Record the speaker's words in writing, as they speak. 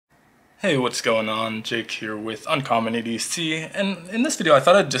Hey, what's going on? Jake here with Uncommon EDC, and in this video I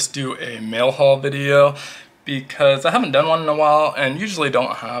thought I'd just do a mail haul video because I haven't done one in a while and usually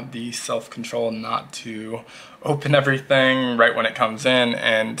don't have the self-control not to open everything right when it comes in,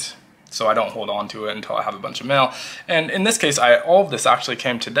 and so I don't hold on to it until I have a bunch of mail. And in this case, all of this actually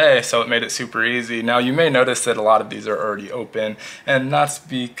came today, so it made it super easy. Now you may notice that a lot of these are already open, and that's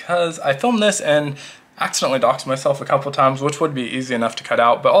because I filmed this and accidentally doxed myself a couple times, which would be easy enough to cut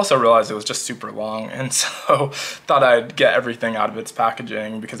out, but also realized it was just super long, and so thought I'd get everything out of its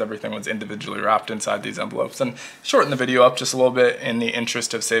packaging because everything was individually wrapped inside these envelopes, and shorten the video up just a little bit in the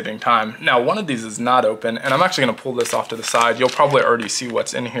interest of saving time. Now, one of these is not open, and I'm actually going to pull this off to the side. You'll probably already see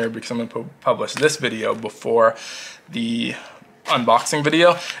what's in here because I'm going to publish this video before the unboxing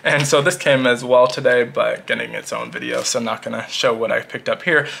video, and so this came as well today, but getting its own video, so I'm not gonna show what I picked up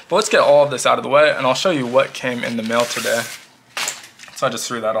here. But let's get all of this out of the way and I'll show you what came in the mail today. So I just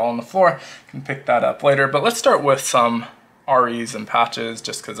threw that all on the floor, can pick that up later, but let's start with some REs and patches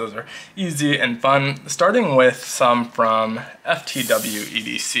just because those are easy and fun, starting with some from FTW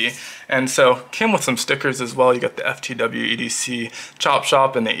EDC. And so came with some stickers as well. You got the FTW EDC Chop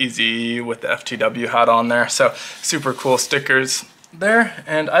Shop and the Easy with the FTW hat on there, so super cool stickers there.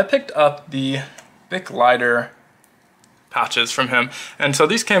 And I picked up the Bic Lighter patches from him, and so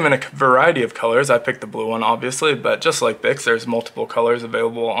these came in a variety of colors. I picked the blue one obviously, but just like Bic's, there's multiple colors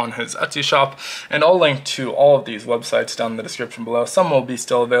available on his Etsy shop, and I'll link to all of these websites down in the description below. Some will be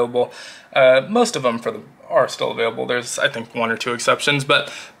still available, most of them are still available. There's, I think, one or two exceptions,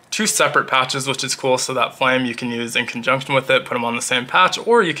 but two separate patches, which is cool. So that flame you can use in conjunction with it, put them on the same patch,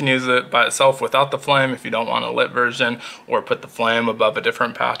 or you can use it by itself without the flame if you don't want a lit version, or put the flame above a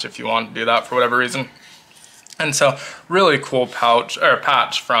different patch if you want to do that for whatever reason. And so really cool patch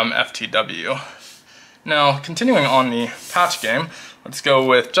from FTW. Now, continuing on the patch game, let's go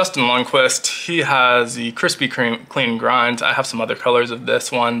with Justin Lundquist. He has the Crispy Clean Grinds. I have some other colors of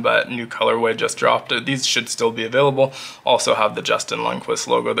this one, but new colorway just dropped. These should still be available. Also have the Justin Lundquist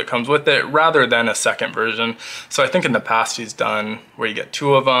logo that comes with it, rather than a second version. So I think in the past he's done where you get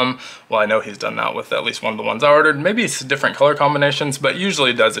two of them. Well, I know he's done that with at least one of the ones I ordered. Maybe it's different color combinations, but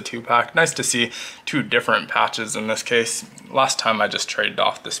usually does a two-pack. Nice to see two different patches in this case. Last time I just traded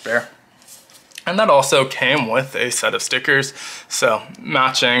off the spare. And that also came with a set of stickers, so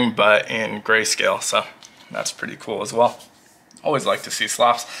matching but in grayscale, so that's pretty cool as well. Always like to see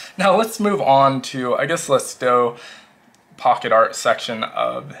slaps. Now let's move on to, I guess let's go pocket art section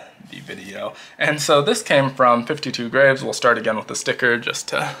of the video. And so this came from 52 Graves. We'll start again with the sticker just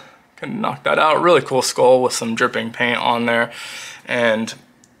to kind of knock that out. Really cool skull with some dripping paint on there, and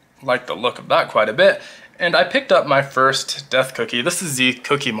like the look of that quite a bit. And I picked up my first death cookie. This is the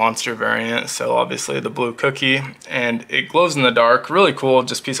Cookie Monster variant, so obviously the blue cookie, and it glows in the dark. Really cool,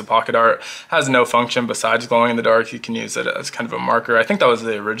 just piece of pocket art. Has no function besides glowing in the dark. You can use it as kind of a marker. I think that was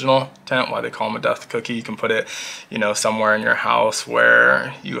the original intent, why they call them a death cookie. You can put it, you know, somewhere in your house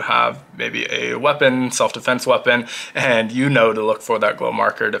where you have maybe a weapon, self-defense weapon, and you know to look for that glow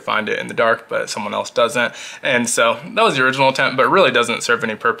marker to find it in the dark, but someone else doesn't. And so that was the original intent, but it really doesn't serve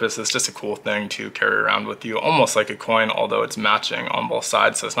any purpose. It's just a cool thing to carry around with you, almost like a coin, although it's matching on both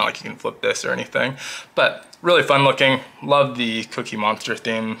sides, so it's not like you can flip this or anything. But really fun looking. Love the Cookie Monster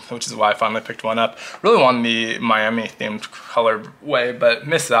theme, which is why I finally picked one up. Really wanted the Miami themed colorway, but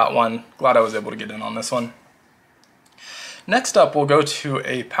missed that one. Glad I was able to get in on this one. Next up, we'll go to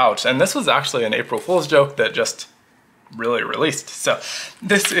a pouch, and this was actually an April Fool's joke that just really released. So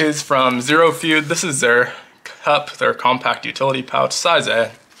this is from Zero Feud. This is their cup, their compact utility pouch, size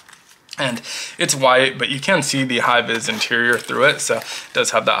A. And it's white, but you can see the high-vis interior through it, so it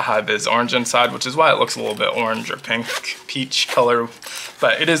does have that high-vis orange inside, which is why it looks a little bit orange or pink, peach color.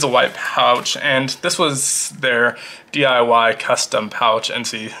 But it is a white pouch, and this was their DIY custom pouch, and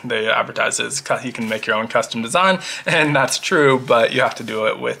see, they advertise it as you can make your own custom design, and that's true, but you have to do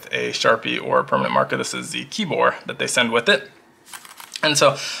it with a Sharpie or a permanent marker. This is the keyboard that they send with it. And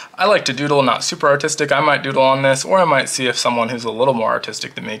so I like to doodle, not super artistic. I might doodle on this, or I might see if someone who's a little more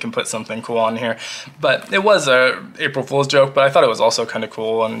artistic than me can put something cool on here. But it was a April Fool's joke, but I thought it was also kind of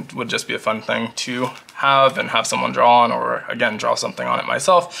cool and would just be a fun thing to have and have someone draw on, or again, draw something on it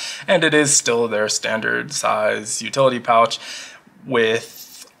myself. And it is still their standard size utility pouch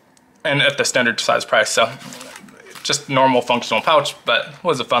and at the standard size price. So just normal functional pouch, but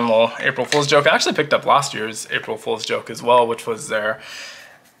was a fun little April Fool's joke. I actually picked up last year's April Fool's joke as well, which was their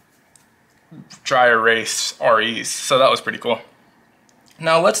dry erase REs, so that was pretty cool.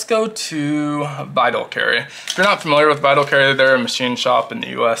 Now let's go to Vital Carry. If you're not familiar with Vital Carry, they're a machine shop in the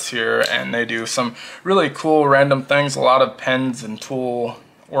US here, and they do some really cool random things, a lot of pens and tool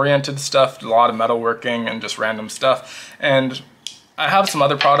oriented stuff, a lot of metalworking and just random stuff. And I have some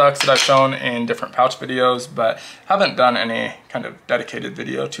other products that I've shown in different pouch videos, but haven't done any kind of dedicated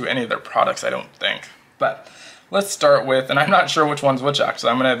video to any of their products, I don't think. But let's start with, and I'm not sure which one's which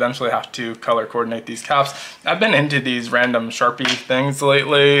actually, I'm gonna eventually have to color coordinate these caps. I've been into these random Sharpie things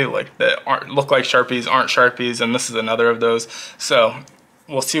lately, like that look like Sharpies, aren't Sharpies, and this is another of those. So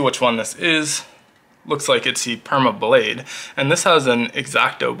we'll see which one this is. Looks like it's the Perma blade, and this has an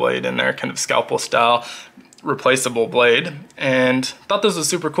X-Acto blade in there, kind of scalpel style, replaceable blade, and thought this was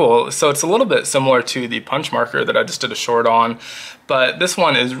super cool. So it's a little bit similar to the punch marker that I just did a short on, but this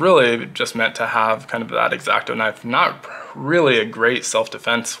one is really just meant to have kind of that X-Acto knife. Not really a great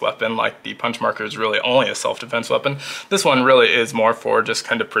self-defense weapon, like the punch marker is really only a self-defense weapon. This one really is more for just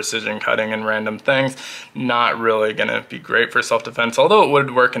kind of precision cutting and random things. Not really gonna be great for self-defense, although it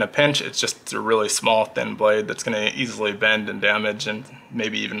would work in a pinch. It's just a really small thin blade that's gonna easily bend and damage and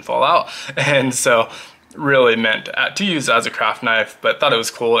maybe even fall out. And so really meant to use as a craft knife, but thought it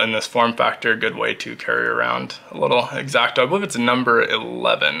was cool in this form factor. Good way to carry around a little X-Acto. I believe it's a number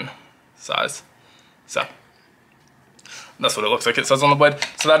 11 size. So that's what it looks like it says on the blade.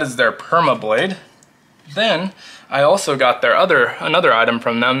 So that is their Perma blade. Then I also got their another item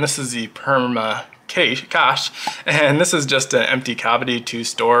from them. This is the Perma cache, and this is just an empty cavity to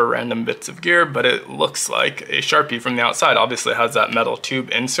store random bits of gear, but it looks like a Sharpie from the outside. Obviously it has that metal tube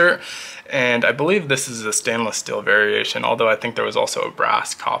insert, and I believe this is a stainless steel variation, although I think there was also a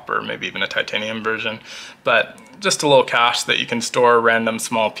brass, copper, maybe even a titanium version. But just a little cache that you can store random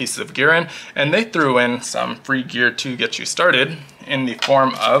small pieces of gear in, and they threw in some free gear to get you started in the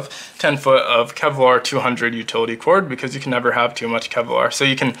form of 10 foot of Kevlar 200 utility cord, because you can never have too much Kevlar. So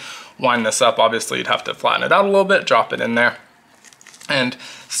you can wind this up. Obviously you'd have to flatten it out a little bit, drop it in there, and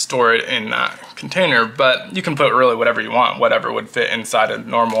store it in that container, but you can put really whatever you want, whatever would fit inside a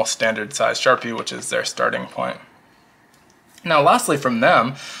normal standard size Sharpie, which is their starting point. Now lastly from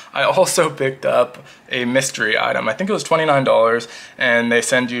them, I also picked up a mystery item. I think it was $29, and they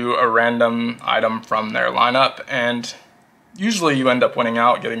send you a random item from their lineup, and usually you end up winning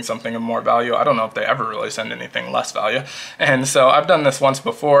out, getting something of more value. I don't know if they ever really send anything less value. And so I've done this once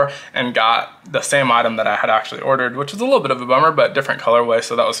before and got the same item that I had actually ordered, which was a little bit of a bummer, but different colorway,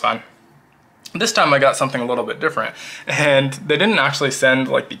 so that was fine. This time I got something a little bit different, and they didn't actually send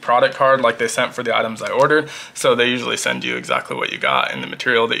like the product card like they sent for the items I ordered. So they usually send you exactly what you got and the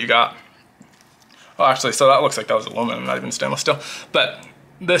material that you got. Oh, actually, so that looks like that was aluminum, not even stainless steel. But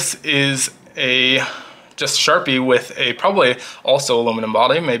this is a just Sharpie with a probably also aluminum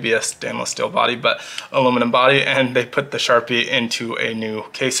body, maybe a stainless steel body, but aluminum body, and they put the Sharpie into a new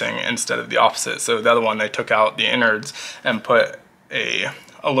casing instead of the opposite. So the other one, they took out the innards and put a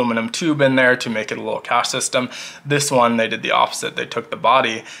aluminum tube in there to make it a little cache system. This one, they did the opposite. They took the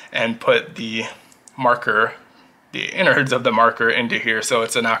body and put the marker, the innards of the marker into here, so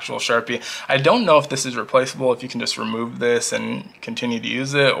it's an actual Sharpie. I don't know if this is replaceable, if you can just remove this and continue to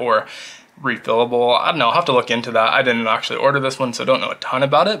use it, or refillable. I don't know, I'll have to look into that. I didn't actually order this one, so I don't know a ton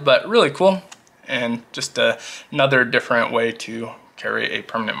about it, but really cool, and just another different way to carry a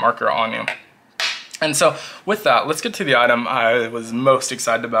permanent marker on you. And so with that, let's get to the item I was most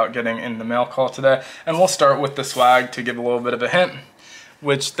excited about getting in the mail call today, and we'll start with the swag to give a little bit of a hint,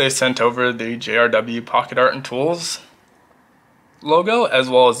 which they sent over the JRW Pocket Art and Tools logo, as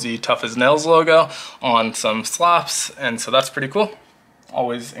well as the Tough as Nails logo on some slaps, and so that's pretty cool.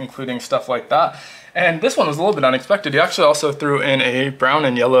 Always including stuff like that. And this one was a little bit unexpected. He actually also threw in a brown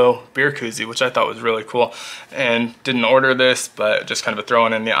and yellow beer koozie, which I thought was really cool. And didn't order this, but just kind of a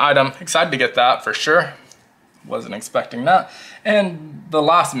throwing in the item. Excited to get that for sure. Wasn't expecting that. And the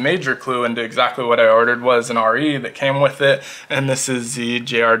last major clue into exactly what I ordered was an RE that came with it. And this is the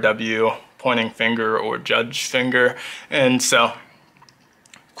JRW pointing finger or judge finger. And so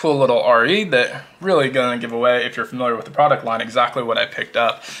cool little RE that really gonna give away, if you're familiar with the product line, exactly what I picked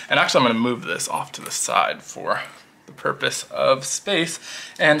up. And actually I'm gonna move this off to the side for the purpose of space.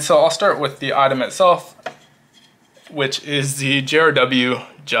 And so I'll start with the item itself, which is the JRW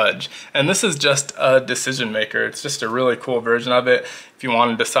Judge. And this is just a decision maker. It's just a really cool version of it. If you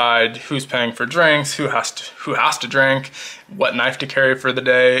want to decide who's paying for drinks, who has to drink, what knife to carry for the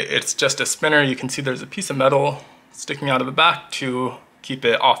day, it's just a spinner. You can see there's a piece of metal sticking out of the back to keep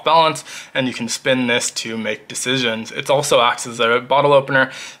it off balance, and you can spin this to make decisions. It also acts as a bottle opener.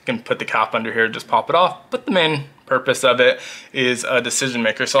 You can put the cap under here, just pop it off, but the main purpose of it is a decision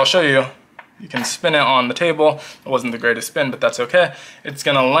maker. So I'll show you. You can spin it on the table. It wasn't the greatest spin, but that's okay. It's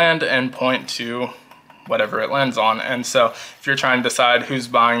gonna land and point to whatever it lands on. And so if you're trying to decide who's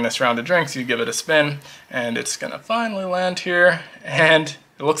buying this round of drinks, you give it a spin, and it's gonna finally land here, and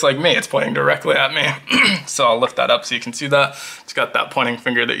it looks like me, it's pointing directly at me. So I'll lift that up so you can see that. It's got that pointing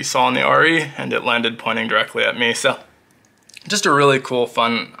finger that you saw in the RE, and it landed pointing directly at me. So just a really cool,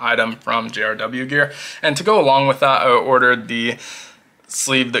 fun item from JRW Gear. And to go along with that, I ordered the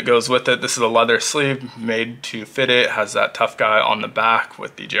sleeve that goes with it. This is a leather sleeve made to fit it. It has that tough guy on the back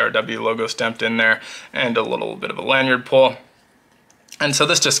with the JRW logo stamped in there, and a little bit of a lanyard pull. And so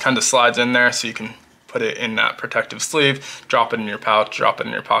this just kind of slides in there so you can put it in that protective sleeve, drop it in your pouch, drop it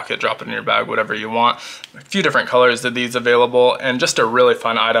in your pocket, drop it in your bag, whatever you want. A few different colors of these available, and just a really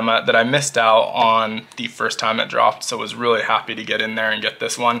fun item that I missed out on the first time it dropped, so was really happy to get in there and get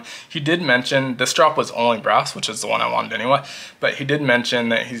this one. He did mention this drop was only brass, which is the one I wanted anyway, but he did mention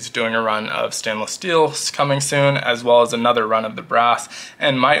that he's doing a run of stainless steel coming soon, as well as another run of the brass,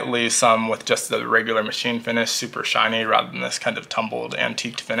 and might leave some with just the regular machine finish, super shiny, rather than this kind of tumbled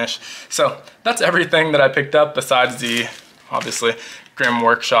antiqued finish. So that's everything that I picked up besides the, obviously, Grim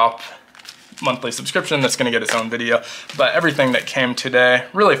Workshop monthly subscription that's going to get its own video. But everything that came today,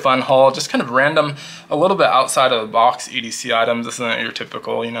 really fun haul, just kind of random, a little bit outside of the box EDC items. This isn't your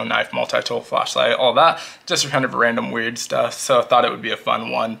typical, you know, knife, multi-tool, flashlight, all that, just kind of random weird stuff. So I thought it would be a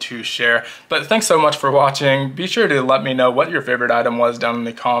fun one to share. But thanks so much for watching. Be sure to let me know what your favorite item was down in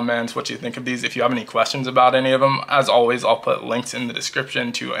the comments, what you think of these. If you have any questions about any of them, as always, I'll put links in the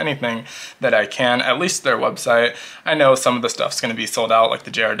description to anything that I can, at least their website. I know some of the stuff's going to be sold out, like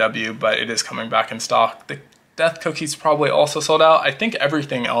the JRW, but it is coming back in stock. The Death Cookie's probably also sold out. I think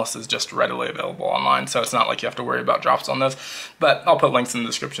everything else is just readily available online, so it's not like you have to worry about drops on those, but I'll put links in the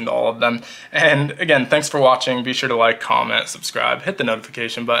description to all of them. And again, thanks for watching. Be sure to like, comment, subscribe, hit the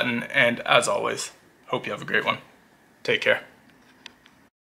notification button, and as always, hope you have a great one. Take care.